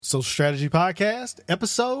Social Strategy Podcast,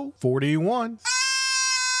 episode 41.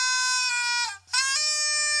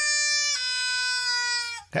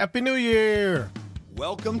 Happy New Year!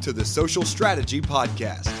 Welcome to the Social Strategy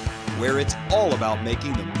Podcast, where it's all about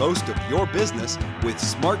making the most of your business with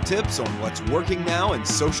smart tips on what's working now in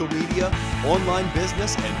social media, online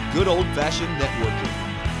business, and good old-fashioned networking.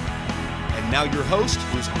 And now your host,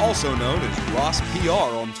 who's also known as Ross PR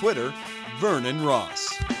on Twitter, Vernon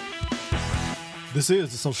Ross. This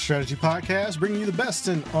is the Social Strategy Podcast, bringing you the best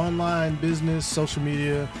in online business, social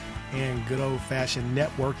media, and good old-fashioned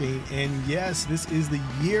networking. And yes, this is the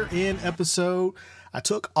year-end episode. I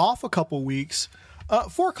took off a couple weeks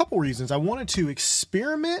for a couple reasons. I wanted to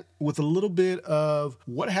experiment with a little bit of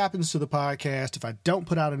what happens to the podcast if I don't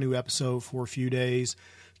put out a new episode for a few days,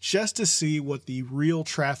 just to see what the real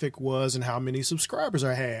traffic was and how many subscribers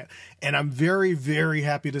I had. And I'm very, very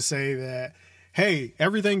happy to say that, hey,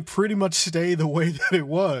 everything pretty much stayed the way that it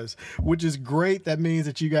was, which is great. That means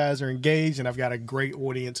that you guys are engaged and I've got a great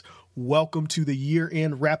audience. Welcome to the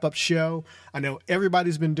year-end wrap-up show. I know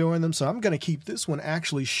everybody's been doing them, so I'm going to keep this one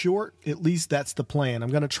actually short. At least that's the plan. I'm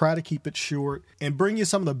going to try to keep it short and bring you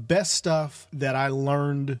some of the best stuff that I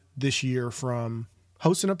learned this year from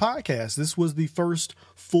hosting a podcast. This was the first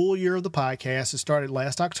full year of the podcast. It started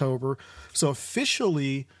last October. So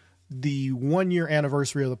officially, the 1 year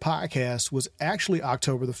anniversary of the podcast was actually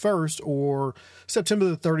October the 1st or September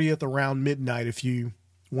the 30th around midnight, if you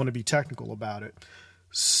want to be technical about it.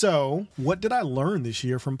 So what did I learn this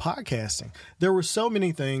year from podcasting? There were so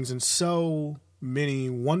many things and so many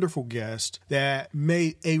wonderful guests that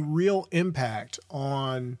made a real impact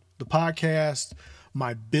on the podcast,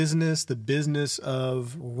 my business, the business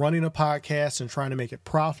of running a podcast and trying to make it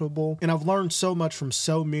profitable. And I've learned so much from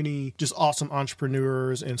so many just awesome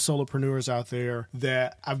entrepreneurs and solopreneurs out there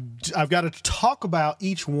that I've got to talk about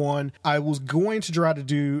each one. I was going to try to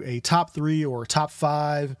do a top 3 or a top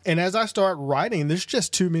 5. And as I start writing, there's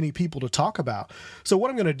just too many people to talk about. So what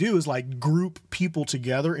I'm going to do is like group people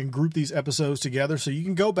together and group these episodes together so you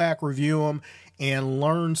can go back, review them, and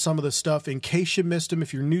learn some of the stuff in case you missed them.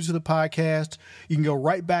 If you're new to the podcast, you can go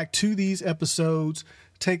right back to these episodes,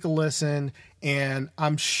 take a listen, and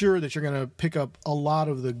I'm sure that you're going to pick up a lot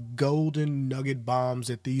of the golden nugget bombs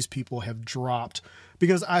that these people have dropped,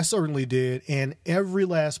 because I certainly did. And every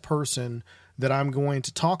last person that I'm going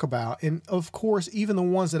to talk about, and of course, even the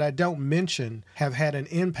ones that I don't mention, have had an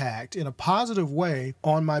impact in a positive way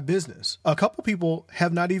on my business. A couple people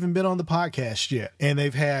have not even been on the podcast yet, and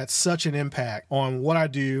they've had such an impact on what I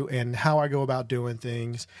do and how I go about doing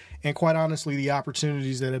things. And quite honestly, the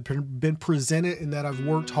opportunities that have been presented and that I've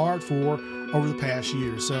worked hard for over the past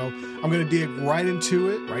year. So I'm going to dig right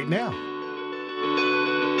into it right now.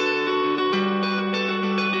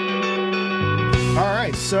 All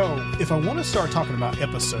right, so if I want to start talking about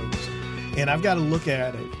episodes, and I've got to look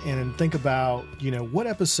at it and think about, what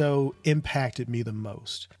episode impacted me the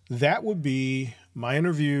most, that would be my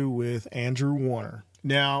interview with Andrew Warner.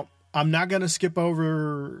 Now, I'm not going to skip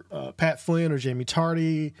over Pat Flynn or Jamie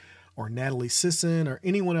Tardy or Natalie Sisson or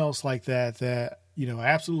anyone else like that I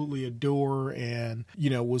absolutely adore and,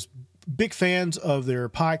 was big fans of their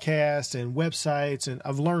podcasts and websites. And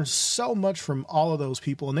I've learned so much from all of those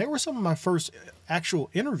people. And they were some of my first actual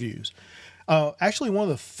interviews. Actually, one of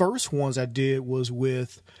the first ones I did was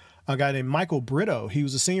with a guy named Michael Brito. He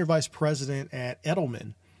was a senior vice president at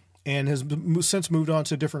Edelman and has since moved on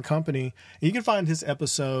to a different company. And you can find his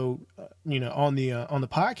episode, on the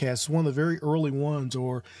podcast. It's one of the very early ones.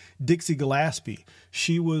 Or Dixie Gillespie.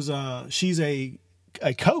 She's a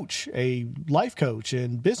coach, a life coach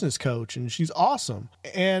and business coach, and she's awesome.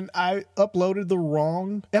 And I uploaded the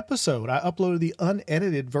wrong episode. I uploaded the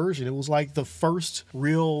unedited version. It was like the first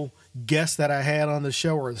real guest that I had on the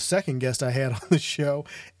show, or the second guest I had on the show,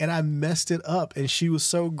 and I messed it up, and she was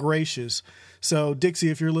so gracious. So Dixie,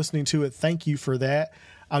 if you're listening to it, thank you for that.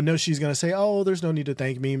 I know she's going to say, oh, there's no need to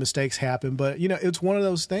thank me. Mistakes happen. But, it's one of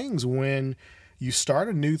those things when you start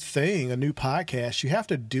a new thing, a new podcast, you have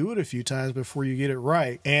to do it a few times before you get it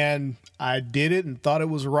right. And I did it and thought it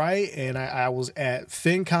was right. And I was at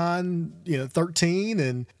FinCon, 13,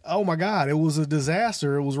 and oh my God, it was a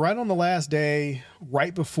disaster. It was right on the last day,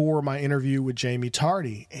 right before my interview with Jamie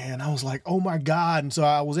Tardy. And I was like, oh my God. And so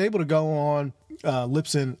I was able to go on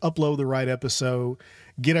Libsyn, upload the right episode,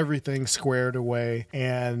 get everything squared away,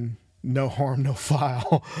 and no harm, no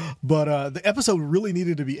foul. But the episode really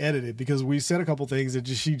needed to be edited because we said a couple things that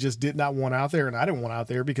she just did not want out there, and I didn't want out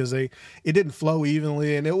there because it didn't flow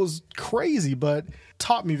evenly, and it was crazy, but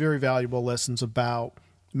taught me very valuable lessons about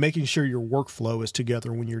making sure your workflow is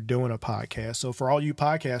together when you're doing a podcast. So for all you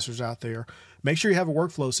podcasters out there, make sure you have a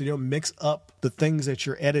workflow so you don't mix up the things that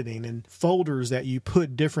you're editing and folders that you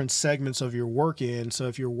put different segments of your work in. So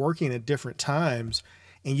if you're working at different times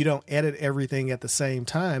and you don't edit everything at the same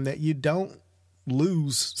time, that you don't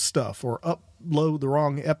lose stuff or upload the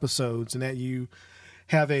wrong episodes, and that you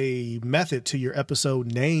have a method to your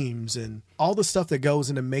episode names and all the stuff that goes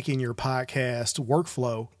into making your podcast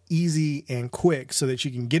workflow easy and quick so that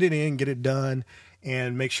you can get it in, get it done,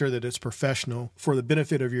 and make sure that it's professional for the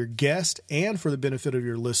benefit of your guest and for the benefit of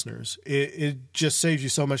your listeners. It just saves you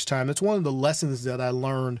so much time. It's one of the lessons that I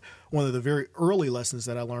learned, one of the very early lessons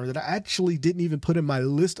that I learned that I actually didn't even put in my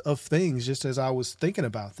list of things just as I was thinking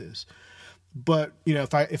about this. But, you know,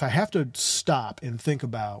 if I have to stop and think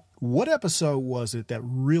about what episode was it that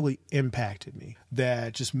really impacted me,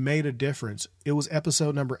 that just made a difference, it was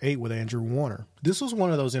episode number 8 with Andrew Warner. This was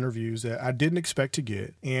one of those interviews that I didn't expect to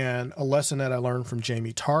get. And a lesson that I learned from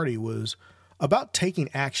Jamie Tardy was about taking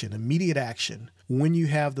action, immediate action, when you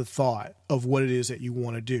have the thought of what it is that you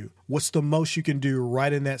want to do. What's the most you can do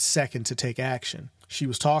right in that second to take action? She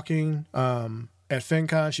was talking at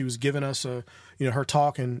FinCon. She was giving us her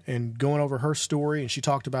talk and going over her story. And she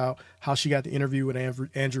talked about how she got the interview with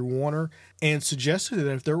Andrew Warner and suggested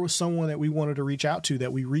that if there was someone that we wanted to reach out to,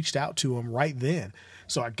 that we reached out to him right then.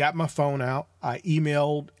 So I got my phone out. I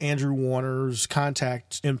emailed Andrew Warner's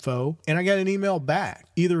contact info, and I got an email back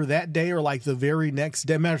either that day or like the very next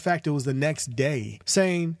day. Matter of fact, it was the next day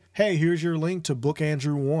saying, hey, here's your link to book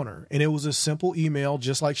Andrew Warner. And it was a simple email,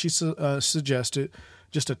 just like she suggested.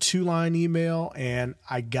 Just a 2-line email, and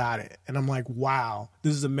I got it. And I'm like, wow,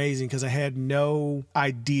 this is amazing, because I had no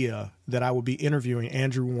idea that I would be interviewing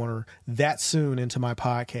Andrew Warner that soon into my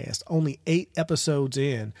podcast. Only 8 episodes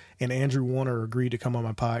in, and Andrew Warner agreed to come on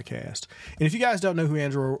my podcast. And if you guys don't know who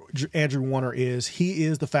Andrew Warner is, he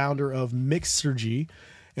is the founder of Mixergy,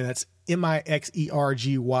 and that's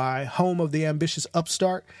Mixergy, home of the ambitious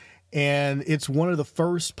upstart. And it's one of the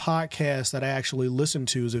first podcasts that I actually listened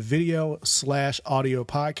to, is a video/audio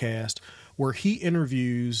podcast where he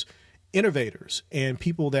interviews innovators and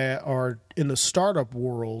people that are in the startup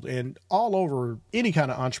world and all over, any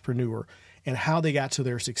kind of entrepreneur, and how they got to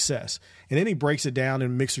their success. And then he breaks it down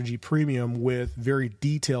in Mixergy Premium with very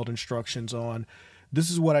detailed instructions on, this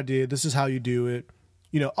is what I did, this is how you do it.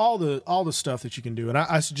 You know, all the stuff that you can do. And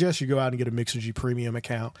I suggest you go out and get a Mixergy Premium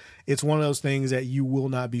account. It's one of those things that you will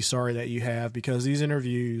not be sorry that you have, because these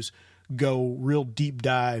interviews go real deep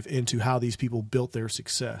dive into how these people built their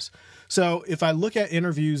success. So if I look at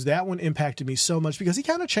interviews, that one impacted me so much because he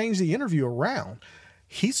kind of changed the interview around.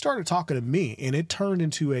 He started talking to me, and it turned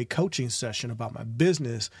into a coaching session about my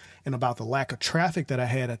business and about the lack of traffic that I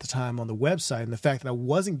had at the time on the website, and the fact that I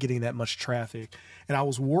wasn't getting that much traffic, and I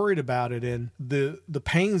was worried about it, and the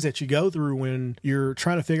pains that you go through when you're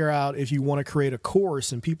trying to figure out if you want to create a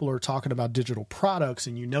course and people are talking about digital products,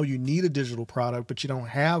 and you know you need a digital product, but you don't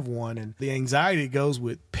have one, and the anxiety goes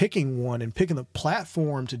with picking one and picking the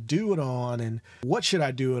platform to do it on, and what should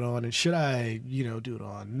I do it on, and should I, do it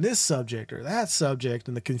on this subject or that subject,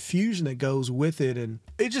 and the confusion that goes with it. And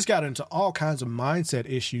it just got into all kinds of mindset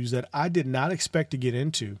issues that I did not expect to get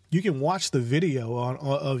into. You can watch the video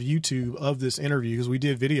of YouTube of this interview, because we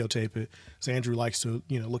did videotape it. So Andrew likes to,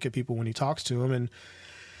 look at people when he talks to them. And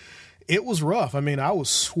it was rough. I mean, I was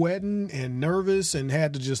sweating and nervous and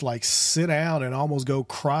had to just sit down and almost go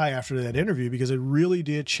cry after that interview, because it really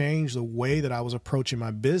did change the way that I was approaching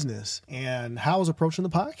my business and how I was approaching the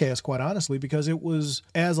podcast, quite honestly, because it was,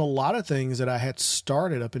 as a lot of things that I had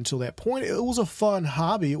started up until that point, it was a fun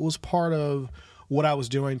hobby. It was part of what I was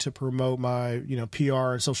doing to promote my,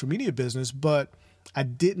 PR and social media business, but I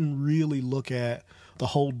didn't really look at the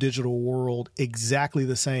whole digital world exactly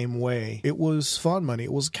the same way. It was fun money.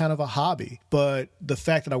 It was kind of a hobby, but the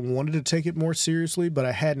fact that I wanted to take it more seriously, but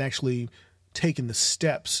I hadn't actually taken the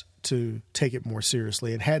steps to take it more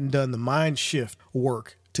seriously and hadn't done the mind shift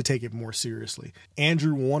work to take it more seriously.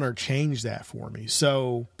 Andrew Warner changed that for me.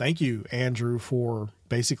 So thank you, Andrew, for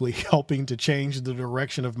basically helping to change the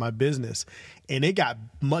direction of my business. And it got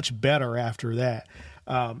much better after that.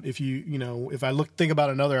 If I think about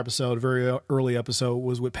another episode, a very early episode,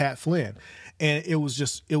 was with Pat Flynn, and it was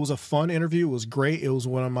a fun interview. It was great. It was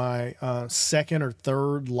one of my second or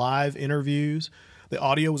third live interviews. The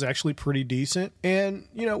audio was actually pretty decent. And,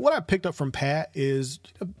 what I picked up from Pat is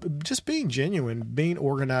just being genuine, being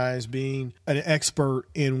organized, being an expert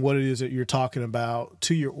in what it is that you're talking about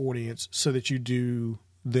to your audience, so that you do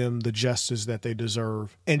them the justice that they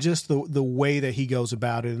deserve, and just the way that he goes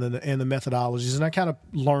about it, and the methodologies. And I kind of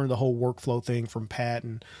learned the whole workflow thing from Pat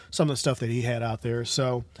and some of the stuff that he had out there.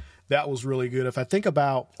 So that was really good. If I think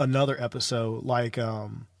about another episode, like the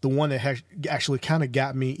one that actually kind of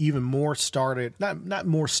got me even more started, not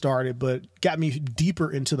more started, but got me deeper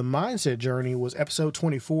into the mindset journey, was episode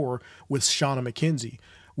 24 with Shauna McKenzie.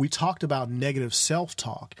 We talked about negative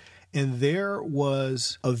self-talk, and there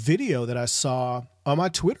was a video that I saw on my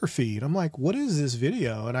Twitter feed. I'm like, what is this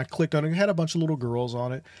video? And I clicked on it. It had a bunch of little girls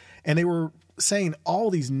on it, and they were saying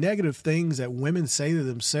all these negative things that women say to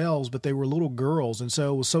themselves, but they were little girls. And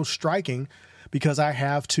so it was so striking because I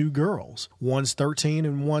have two girls. One's 13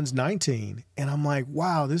 and one's 19. And I'm like,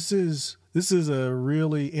 wow, this is a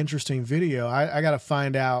really interesting video. I got to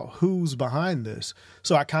find out who's behind this.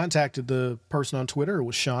 So I contacted the person on Twitter. It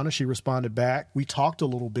was Shauna. She responded back. We talked a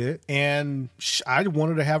little bit, and I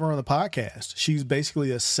wanted to have her on the podcast. She's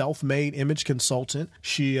basically a self-made image consultant.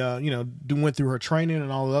 She, went through her training and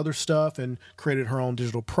all the other stuff and created her own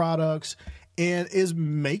digital products and is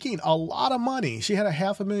making a lot of money. She had a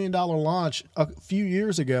 $500,000 launch a few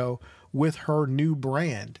years ago with her new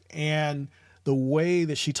brand. And the way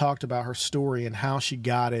that she talked about her story and how she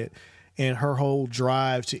got it and her whole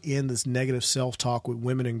drive to end this negative self-talk with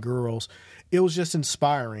women and girls, it was just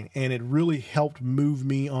inspiring. And it really helped move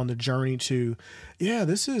me on the journey to,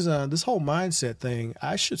 this whole mindset thing.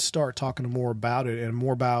 I should start talking more about it and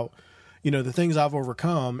more about, the things I've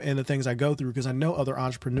overcome and the things I go through, because I know other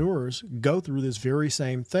entrepreneurs go through this very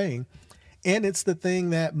same thing. And it's the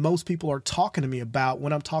thing that most people are talking to me about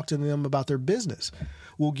when I'm talking to them about their business.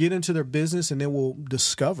 We'll get into their business and then we'll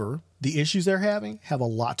discover the issues they're having have a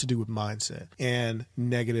lot to do with mindset and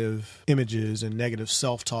negative images and negative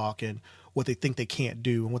self-talk and what they think they can't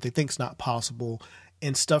do and what they think is not possible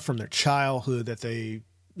and stuff from their childhood that they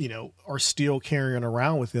are still carrying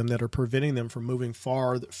around with them that are preventing them from moving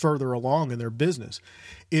further along in their business.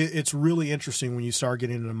 It's really interesting when you start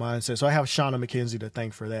getting into the mindset. So I have Shauna McKenzie to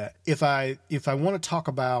thank for that. If I want to talk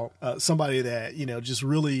about somebody that, just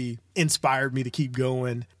really inspired me to keep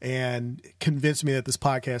going and convinced me that this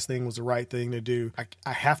podcast thing was the right thing to do,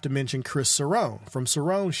 I have to mention Chris Cerrone from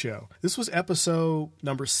Cerrone Show. This was episode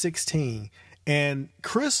number 16. And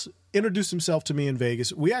Chris introduced himself to me in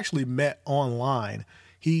Vegas. We actually met online.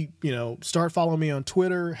 He, started following me on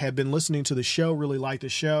Twitter, had been listening to the show, really liked the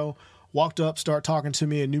show, walked up, started talking to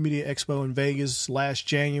me at New Media Expo in Vegas last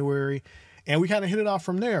January, and we kind of hit it off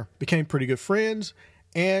from there. Became pretty good friends,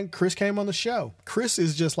 and Chris came on the show. Chris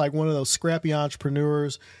is just like one of those scrappy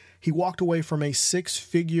entrepreneurs. He walked away from a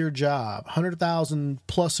 6-figure job, $100,000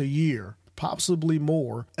 plus a year, possibly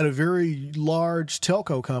more, at a very large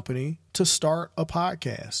telco company to start a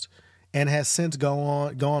podcast. And has since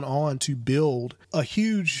gone on to build a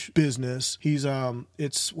huge business. He's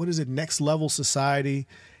Next Level Society.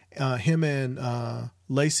 Him and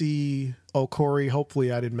Lacey Okori.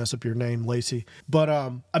 Hopefully I didn't mess up your name, Lacey. But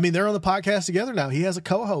they're on the podcast together now. He has a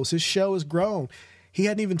co-host. His show has grown. He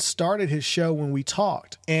hadn't even started his show when we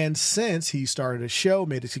talked. And since he started a show,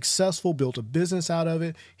 made it successful, built a business out of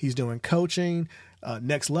it, he's doing coaching,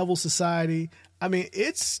 Next Level Society.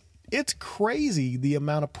 It's crazy the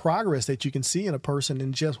amount of progress that you can see in a person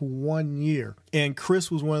in just 1 year. And Chris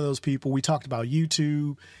was one of those people. We talked about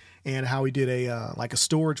YouTube and how he did a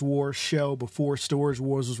Storage Wars show before Storage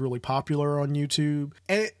Wars was really popular on YouTube.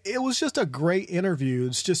 And it was just a great interview.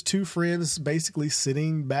 It's just two friends basically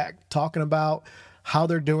sitting back talking about how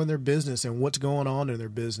they're doing their business and what's going on in their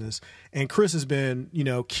business. And Chris has been,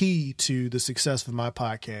 key to the success of my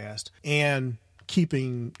podcast and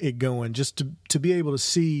keeping it going, just to be able to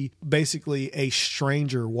see basically a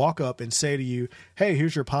stranger walk up and say to you, hey,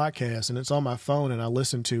 here's your podcast and it's on my phone and I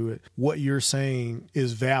listen to it. What you're saying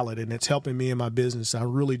is valid and it's helping me in my business. I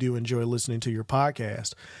really do enjoy listening to your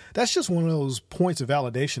podcast. That's just one of those points of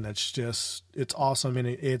validation it's awesome, and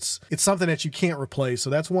it's something that you can't replace. So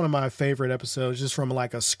that's one of my favorite episodes, just from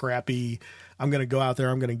like a scrappy, I'm going to go out there,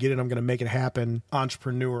 I'm going to get it, I'm going to make it happen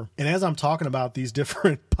entrepreneur. And as I'm talking about these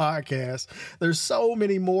different podcasts, there's so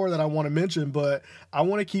many more that I want to mention, but I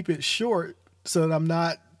want to keep it short so that I'm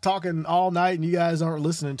not talking all night and you guys aren't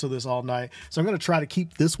listening to this all night. So I'm going to try to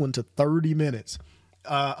keep this one to 30 minutes.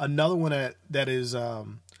 Another one that is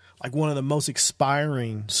like one of the most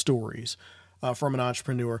inspiring stories from an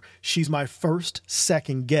entrepreneur. She's my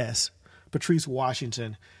second guest, Patrice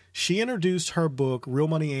Washington. She introduced her book, Real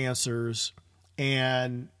Money Answers,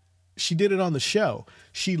 and she did it on the show.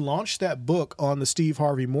 She launched that book on the Steve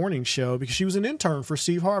Harvey Morning Show because she was an intern for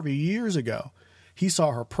Steve Harvey years ago. He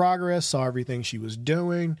saw her progress, saw everything she was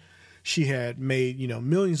doing. She had made,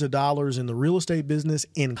 millions of dollars in the real estate business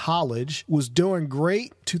in college, was doing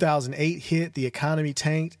great. 2008 hit, the economy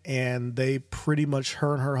tanked, and they pretty much,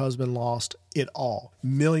 her and her husband lost it all.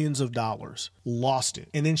 Millions of dollars, lost it.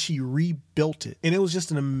 And then she rebuilt it. And it was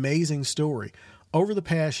just an amazing story. Over the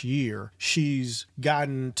past year, she's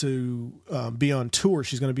gotten to be on tour.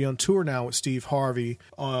 She's going to be on tour now with Steve Harvey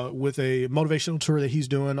with a motivational tour that he's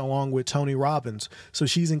doing along with Tony Robbins. So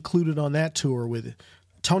she's included on that tour with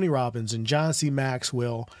Tony Robbins and John C.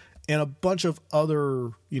 Maxwell and a bunch of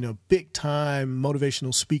other, big time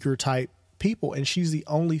motivational speaker type people. And she's the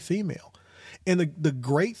only female. And the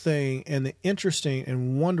great thing and the interesting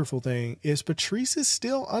and wonderful thing is Patrice is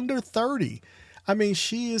still under 30. I mean,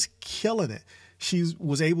 she is killing it. She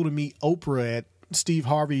was able to meet Oprah at Steve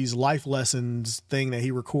Harvey's life lessons thing that he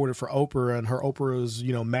recorded for Oprah and her Oprah's,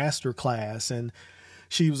 master class. And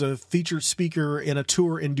she was a featured speaker in a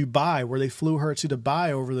tour in Dubai where they flew her to Dubai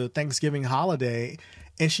over the Thanksgiving holiday.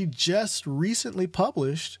 And she just recently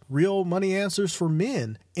published Real Money Answers for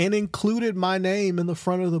Men and included my name in the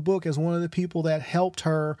front of the book as one of the people that helped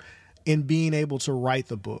her in being able to write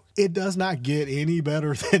the book. It does not get any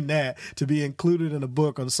better than that, to be included in a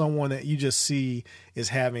book on someone that you just see is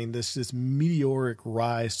having this meteoric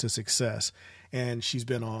rise to success. And she's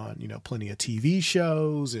been on, plenty of TV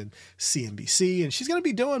shows and CNBC, and she's going to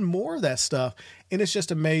be doing more of that stuff. And it's just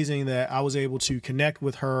amazing that I was able to connect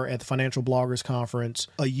with her at the Financial Bloggers Conference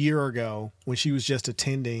a year ago when she was just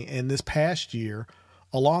attending. And this past year,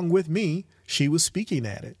 along with me, she was speaking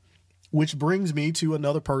at it. Which brings me to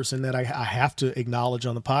another person that I have to acknowledge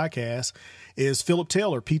on the podcast is Philip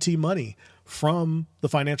Taylor, PT Money, from the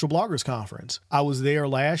Financial Bloggers Conference. I was there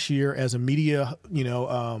last year as a media,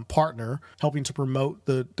 partner, helping to promote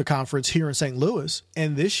the conference here in St. Louis.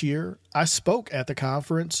 And this year I spoke at the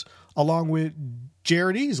conference along with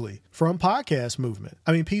Jared Easley from Podcast Movement.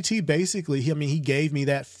 I mean, PT basically, he gave me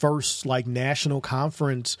that first national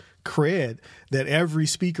conference cred that every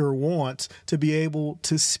speaker wants, to be able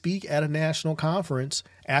to speak at a national conference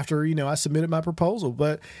after, I submitted my proposal.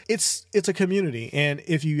 But it's a community. And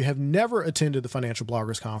if you have never attended the Financial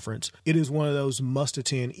Bloggers Conference, it is one of those must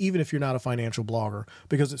attend, even if you're not a financial blogger,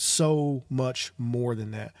 because it's so much more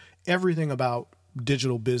than that. Everything about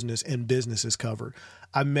digital business and business is covered.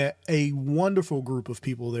 I met a wonderful group of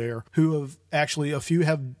people there who have actually, a few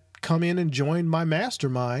have come in and joined my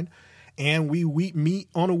mastermind, and we meet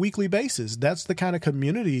on a weekly basis. That's the kind of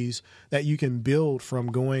communities that you can build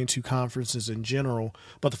from going to conferences in general.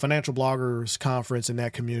 But the Financial Bloggers Conference and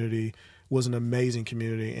that community was an amazing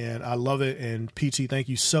community, and I love it. And PT, thank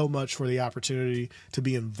you so much for the opportunity to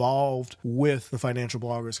be involved with the Financial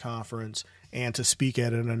Bloggers Conference and to speak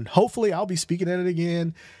at it. And hopefully I'll be speaking at it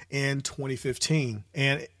again in 2015.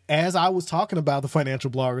 And as I was talking about the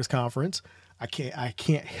Financial Bloggers Conference, I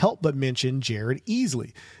can't help but mention Jared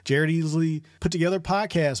Easley. Jared Easley put together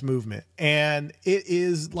Podcast Movement, and it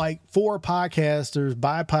is for podcasters,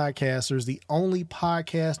 by podcasters, the only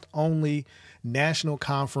podcast-only national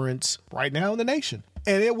conference right now in the nation.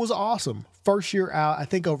 And it was awesome. First year out, I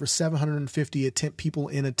think over 750 people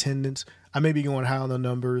in attendance. I may be going high on the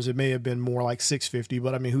numbers. It may have been more like 650,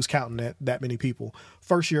 but who's counting that many people?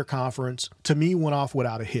 First year conference, to me, went off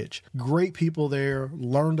without a hitch. Great people there,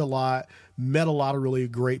 learned a lot, met a lot of really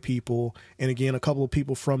great people. And again, a couple of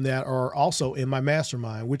people from that are also in my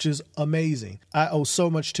mastermind, which is amazing. I owe so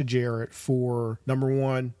much to Jared for, number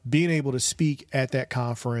one, being able to speak at that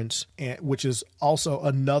conference, which is also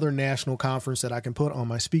another national conference that I can put on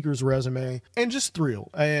my speaker's resume, and just thrilled.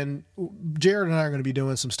 And Jared and I are going to be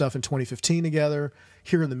doing some stuff in 2015 together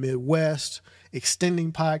here in the Midwest,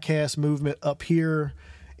 extending Podcast Movement up here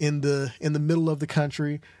in the middle of the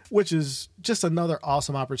country, which is just another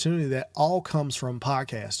awesome opportunity that all comes from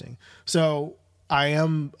podcasting. So I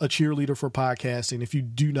am a cheerleader for podcasting. If you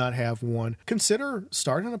do not have one, consider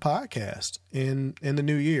starting a podcast in the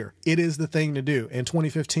new year. It is the thing to do. And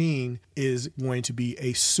 2015 is going to be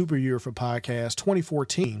a super year for podcasts.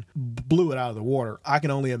 2014 blew it out of the water. I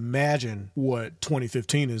can only imagine what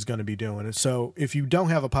 2015 is going to be doing. And so if you don't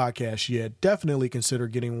have a podcast yet, definitely consider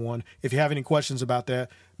getting one. If you have any questions about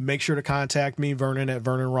that, make sure to contact me, Vernon at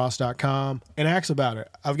VernonRoss.com, and ask about it.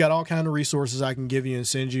 I've got all kinds of resources I can give you and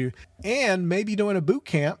send you, and maybe doing a boot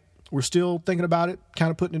camp. We're still thinking about it,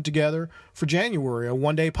 kind of putting it together for January, a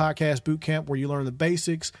one-day podcast boot camp where you learn the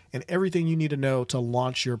basics and everything you need to know to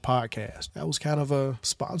launch your podcast. That was kind of a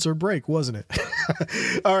sponsor break, wasn't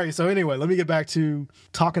it? All right. So anyway, let me get back to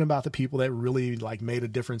talking about the people that really made a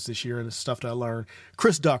difference this year and the stuff that I learned.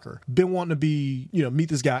 Chris Ducker, been wanting to meet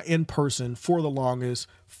this guy in person for the longest.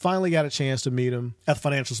 Finally got a chance to meet him at the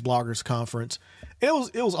Financial Bloggers Conference. It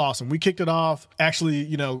was awesome. We kicked it off. Actually,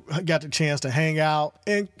 got the chance to hang out.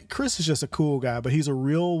 And Chris is just a cool guy, but he's a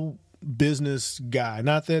real business guy.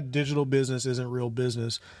 Not that digital business isn't real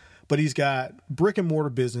business, but he's got brick and mortar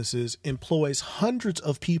businesses, employs hundreds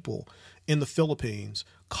of people in the Philippines,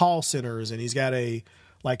 call centers, and he's got a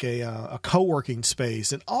co-working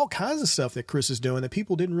space and all kinds of stuff that Chris is doing that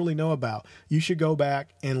people didn't really know about. You should go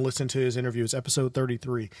back and listen to his interview. It's episode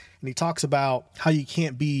 33. And he talks about how you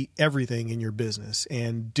can't be everything in your business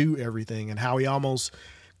and do everything, and how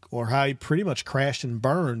he pretty much crashed and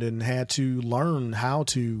burned and had to learn how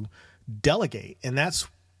to delegate. And that's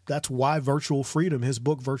why Virtual Freedom, his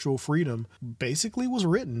book Virtual Freedom, basically was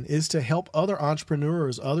written, is to help other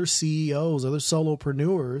entrepreneurs, other CEOs, other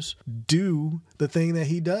solopreneurs do the thing that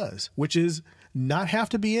he does, which is not have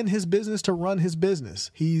to be in his business to run his business.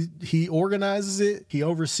 He organizes it, he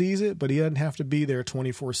oversees it, but he doesn't have to be there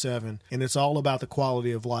 24/7. And it's all about the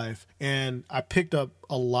quality of life. And I picked up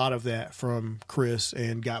a lot of that from Chris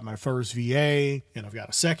and got my first VA, and I've got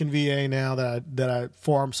a second VA now that I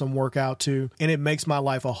farm some work out to, and it makes my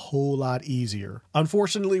life a whole lot easier.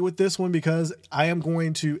 Unfortunately with this one, because I am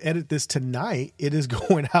going to edit this tonight, it is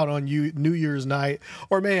going out on New Year's night,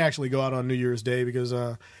 or may actually go out on New Year's Day, because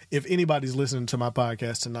if anybody's listening to my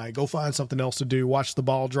podcast tonight, go find something else to do. Watch the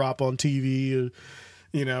ball drop on TV.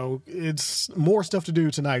 It's more stuff to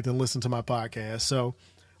do tonight than listen to my podcast. So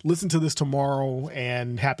listen to this tomorrow,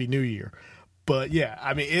 and Happy New Year. But yeah,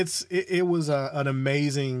 I mean, it was an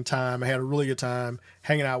amazing time. I had a really good time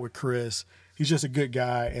hanging out with Chris. He's just a good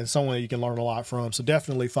guy and someone that you can learn a lot from. So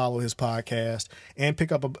definitely follow his podcast and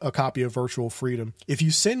pick up a copy of Virtual Freedom. If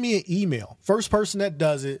you send me an email, first person that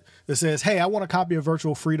does it, that says, hey, I want a copy of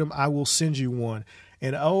Virtual Freedom, I will send you one.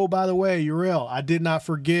 And oh, by the way, Uriel, I did not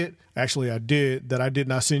forget, actually I did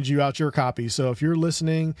not send you out your copy. So if you're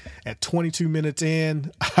listening at 22 minutes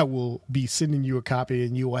in, I will be sending you a copy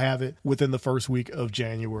and you will have it within the first week of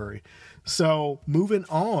January. So moving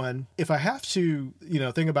on, if I have to,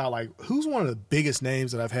 think about like who's one of the biggest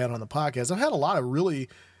names that I've had on the podcast, I've had a lot of really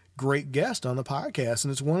great guests on the podcast.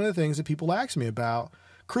 And it's one of the things that people ask me about.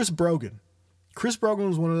 Chris Brogan. Chris Brogan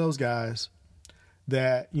was one of those guys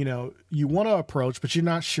that, you want to approach, but you're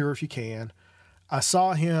not sure if you can. I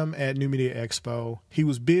saw him at New Media Expo. He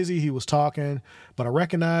was busy. He was talking, but I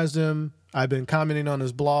recognized him. I've been commenting on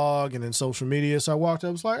his blog and in social media. So I walked up,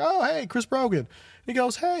 I was like, oh, hey, Chris Brogan. He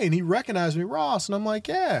goes, hey, and he recognized me, Ross. And I'm like,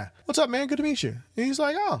 yeah, what's up, man? Good to meet you. And he's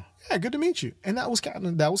like, oh, yeah, good to meet you. And that was kind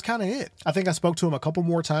of it. I think I spoke to him a couple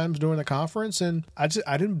more times during the conference, and I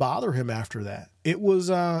didn't bother him after that. It was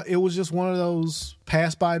just one of those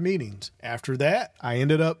pass by meetings. After that, I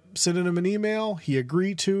ended up sending him an email. He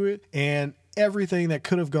agreed to it, and everything that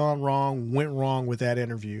could have gone wrong went wrong with that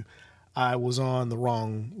interview. I was on the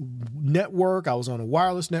wrong network. I was on a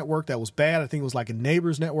wireless network that was bad. I think it was like a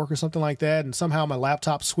neighbor's network or something like that. And somehow my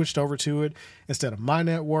laptop switched over to it instead of my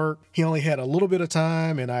network. He only had a little bit of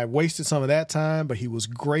time, and I wasted some of that time, but he was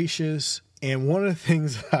gracious. And one of the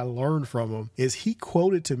things that I learned from him is he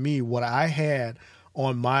quoted to me what I had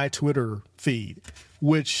on my Twitter feed,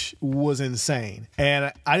 which was insane.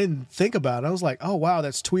 And I didn't think about it. I was like, oh, wow,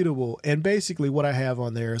 that's tweetable. And basically what I have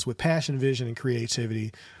on there is, with passion, vision, and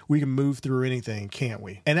creativity, we can move through anything, can't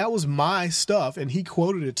we? And that was my stuff. And he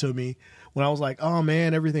quoted it to me when I was like, oh,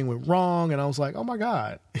 man, everything went wrong. And I was like, oh, my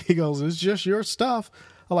God. He goes, it's just your stuff.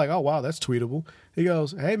 I'm like, oh, wow, that's tweetable. He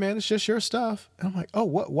goes, hey, man, it's just your stuff. And I'm like, oh,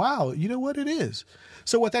 what? Wow, you know what it is?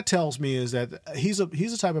 So what that tells me is that he's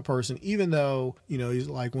the type of person, even though, he's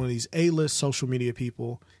like one of these A-list social media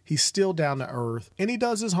people, he's still down to earth, and he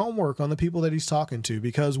does his homework on the people that he's talking to,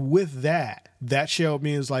 because with that showed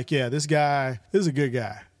me is like, yeah, this is a good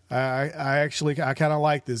guy. I kind of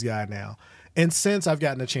like this guy now. And since I've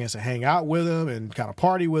gotten a chance to hang out with him and kind of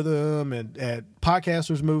party with him and at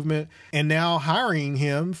Podcasters Movement, and now hiring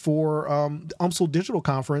him for UMSL Digital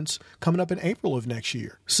Conference coming up in April of next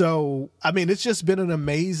year. So, I mean, it's just been an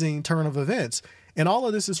amazing turn of events. And all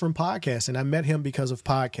of this is from podcasting. I met him because of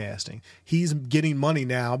podcasting. He's getting money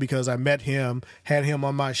now because I met him, had him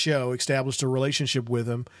on my show, established a relationship with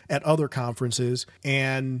him at other conferences.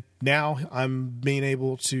 And now I'm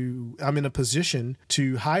in a position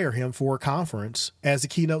to hire him for a conference as a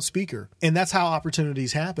keynote speaker. And that's how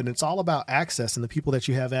opportunities happen. It's all about access and the people that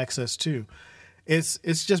you have access to.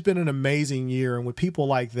 It's just been an amazing year. And with people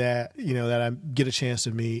like that, that I get a chance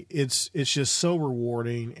to meet, it's just so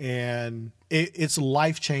rewarding, and it's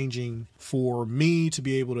life-changing for me to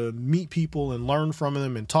be able to meet people and learn from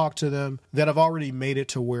them and talk to them that have already made it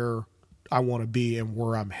to where I want to be and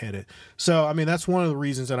where I'm headed. So, I mean, that's one of the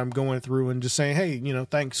reasons that I'm going through and just saying, hey,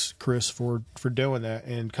 thanks, Chris, for doing that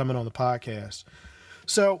and coming on the podcast.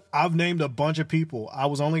 So I've named a bunch of people. I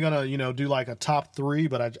was only going to, do like a top 3,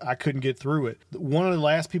 but I couldn't get through it. One of the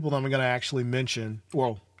last people that I'm going to actually mention,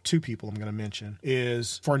 well, 2 people I'm going to mention,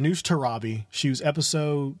 is Farnoosh Torabi. She was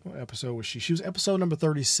episode number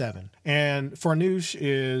 37. And Farnoosh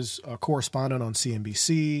is a correspondent on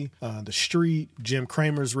CNBC, The Street. Jim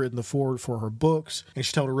Cramer's written the foreword for her books, and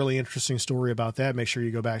she told a really interesting story about that. Make sure you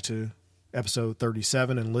go back to episode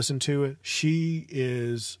 37 and listen to it. She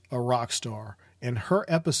is a rock star, and her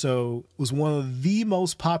episode was one of the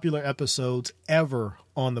most popular episodes ever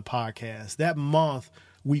on the podcast. That month,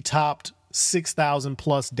 we topped 6,000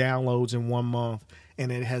 plus downloads in 1 month,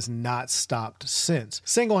 and it has not stopped since.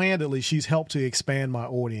 Single-handedly, she's helped to expand my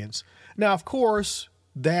audience. Now, of course,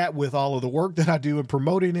 that with all of the work that I do in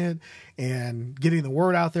promoting it and getting the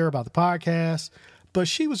word out there about the podcast, but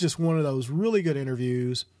she was just one of those really good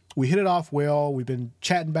interviews. We hit it off well. We've been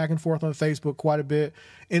chatting back and forth on Facebook quite a bit.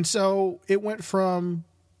 And so it went from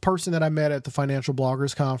person that I met at the Financial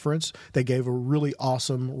Bloggers Conference that gave a really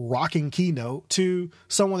awesome rocking keynote to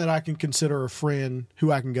someone that I can consider a friend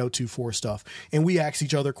who I can go to for stuff. And we ask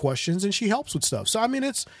each other questions and she helps with stuff. So, I mean,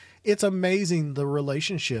 it's amazing the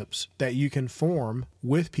relationships that you can form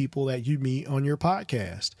with people that you meet on your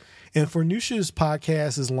podcast. And Farnoosh's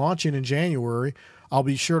podcast is launching in January. I'll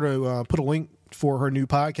be sure to put a link for her new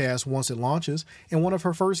podcast once it launches. And one of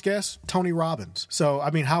her first guests, Tony Robbins. So, I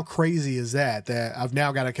mean, how crazy is that I've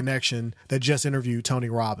now got a connection that just interviewed Tony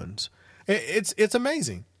Robbins? It's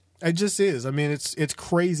amazing. It just is. I mean, it's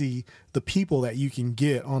crazy the people that you can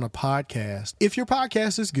get on a podcast if your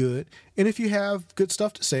podcast is good and if you have good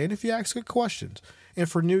stuff to say and if you ask good questions. And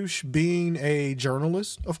Farnoosh, being a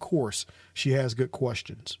journalist, of course, she has good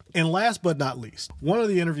questions. And last but not least, one of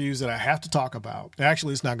the interviews that I have to talk about,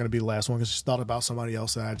 actually it's not going to be the last one because I just thought about somebody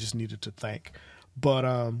else that I just needed to thank.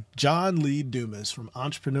 But John Lee Dumas from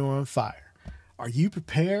Entrepreneur on Fire. Are you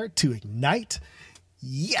prepared to ignite?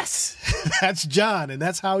 Yes, that's John, and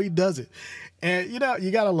that's how he does it. And, you got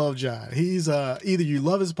to love John. He's either you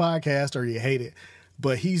love his podcast or you hate it.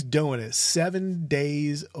 But he's doing it 7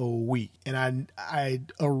 days a week. And I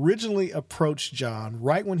originally approached John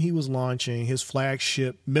right when he was launching his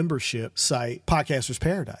flagship membership site, Podcasters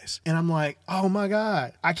Paradise. And I'm like, oh my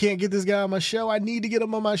God, I can't get this guy on my show. I need to get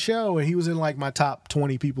him on my show. And he was in like my top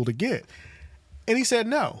 20 people to get. And he said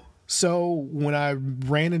no. So when I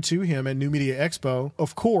ran into him at New Media Expo,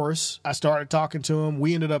 of course, I started talking to him.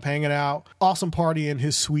 We ended up hanging out. Awesome party in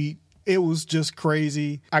his suite. It was just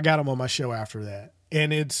crazy. I got him on my show after that.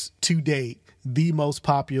 And it's, to date, the most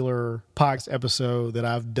popular podcast episode that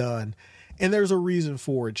I've done. And there's a reason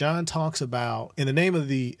for it. John talks about, and the name of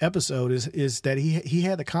the episode is that he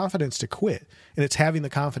had the confidence to quit. And it's having the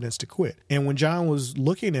confidence to quit. And when John was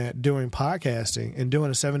looking at doing podcasting and doing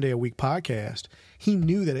a 7-day-a-week podcast, he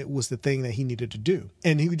knew that it was the thing that he needed to do.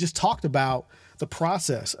 And he just talked about the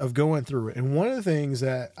process of going through it. And one of the things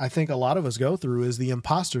that I think a lot of us go through is the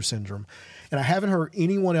imposter syndrome. And I haven't heard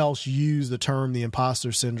anyone else use the term the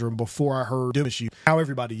imposter syndrome before I heard Dumas use how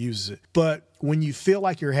everybody uses it. But when you feel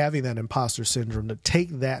like you're having that imposter syndrome, to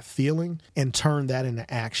take that feeling and turn that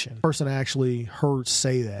into action. The person I actually heard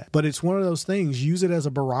say that. But it's one of those things, use it as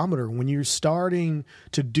a barometer when you're starting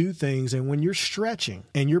to do things and when you're stretching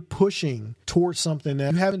and you're pushing towards something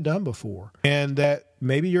that you haven't done before and that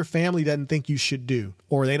maybe your family doesn't think you should do,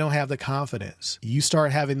 or they don't have the confidence. You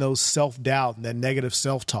start having those self-doubt and that negative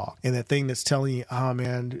self-talk and that thing that's telling you, oh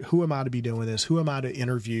man, who am I to be doing this? Who am I to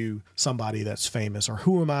interview somebody that's famous? Or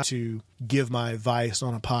who am I to give my advice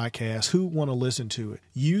on a podcast? Who want to listen to it?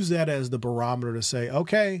 Use that as the barometer to say,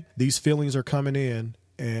 okay, these feelings are coming in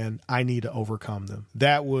and I need to overcome them.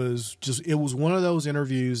 That was just, it was one of those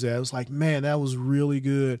interviews that I was like, man, that was really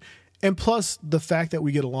good. And plus the fact that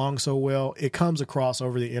we get along so well, it comes across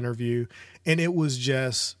over the interview, and it was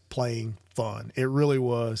just plain fun. It really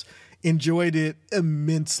was. Enjoyed it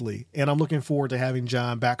immensely. And I'm looking forward to having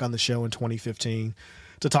John back on the show in 2015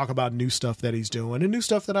 to talk about new stuff that he's doing and new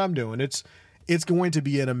stuff that I'm doing. It's going to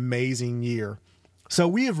be an amazing year. So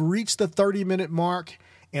we have reached the 30-minute mark,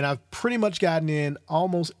 and I've pretty much gotten in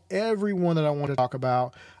almost everyone that I want to talk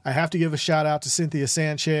about. I have to give a shout out to Cynthia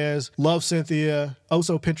Sanchez. Love Cynthia. Oh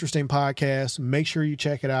So Pinteresting podcast. Make sure you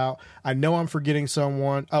check it out. I know I'm forgetting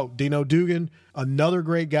someone. Oh, Dino Dugan, another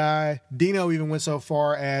great guy. Dino even went so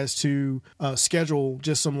far as to schedule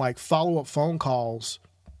just some like follow-up phone calls,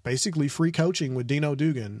 basically free coaching with Dino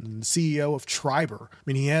Dugan, CEO of Triber. I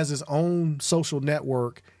mean, he has his own social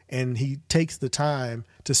network, and he takes the time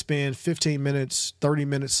to spend 15 minutes, 30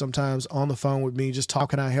 minutes sometimes on the phone with me, just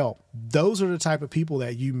talking, I help. Those are the type of people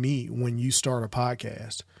that you meet when you start a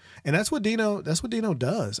podcast. And that's what Dino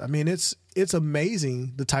does. I mean, it's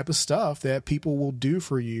amazing the type of stuff that people will do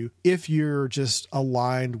for you if you're just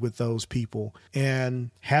aligned with those people.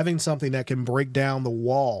 And having something that can break down the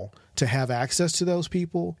wall to have access to those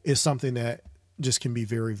people is something that just can be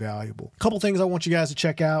very valuable. A couple things I want you guys to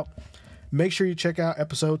check out. Make sure you check out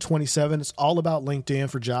episode 27. It's all about LinkedIn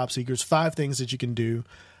for job seekers. 5 things that you can do.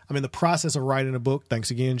 I'm in the process of writing a book.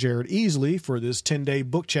 Thanks again, Jared Easley, for this 10-day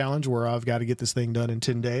book challenge where I've got to get this thing done in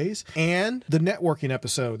 10 days. And the networking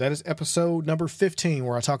episode. That is episode number 15,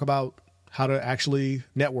 where I talk about how to actually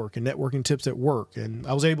network and networking tips at work. And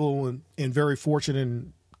I was able and very fortunate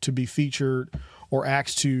to be featured or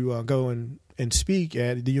asked to go and speak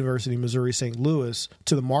at the University of Missouri St. Louis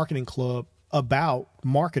to the marketing club about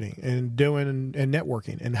marketing and doing and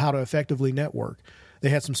networking and how to effectively network. They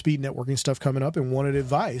had some speed networking stuff coming up and wanted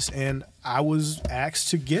advice, and I was asked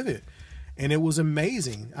to give it, and it was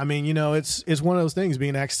amazing. I mean, it's one of those things,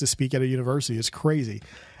 being asked to speak at a university. It's crazy.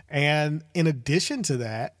 And in addition to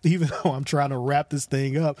that, even though I'm trying to wrap this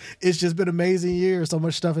thing up, it's just been an amazing year. So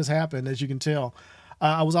much stuff has happened, as you can tell.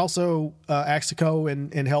 I was also asked to go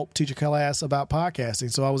and help teach a class about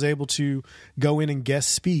podcasting. So I was able to go in and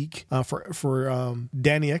guest speak for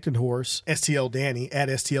Danny Echtenhorst, STL Danny, at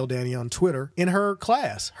STL Danny on Twitter, in her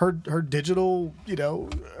class, her digital,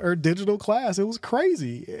 her digital class. It was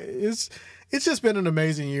crazy. It's just been an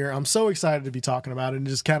amazing year. I'm so excited to be talking about it and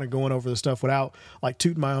just kind of going over the stuff without like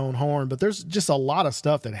tooting my own horn. But there's just a lot of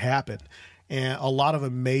stuff that happened. And a lot of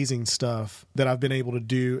amazing stuff that I've been able to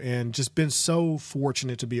do and just been so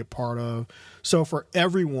fortunate to be a part of. So for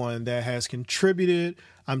everyone that has contributed,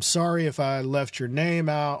 I'm sorry if I left your name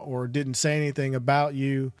out or didn't say anything about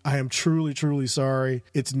you. I am truly, truly sorry.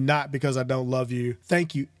 It's not because I don't love you.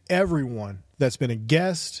 Thank you, everyone that's been a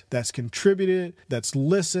guest, that's contributed, that's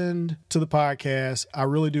listened to the podcast. I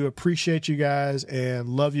really do appreciate you guys and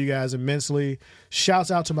love you guys immensely.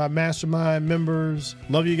 Shouts out to my mastermind members.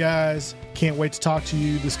 Love you guys. Can't wait to talk to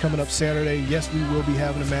you this coming up Saturday. Yes, we will be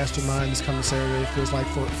having a mastermind this coming Saturday. It feels like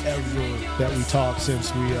forever that we talked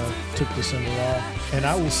since we took December off. And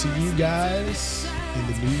I will see you guys in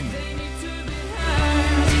the new year.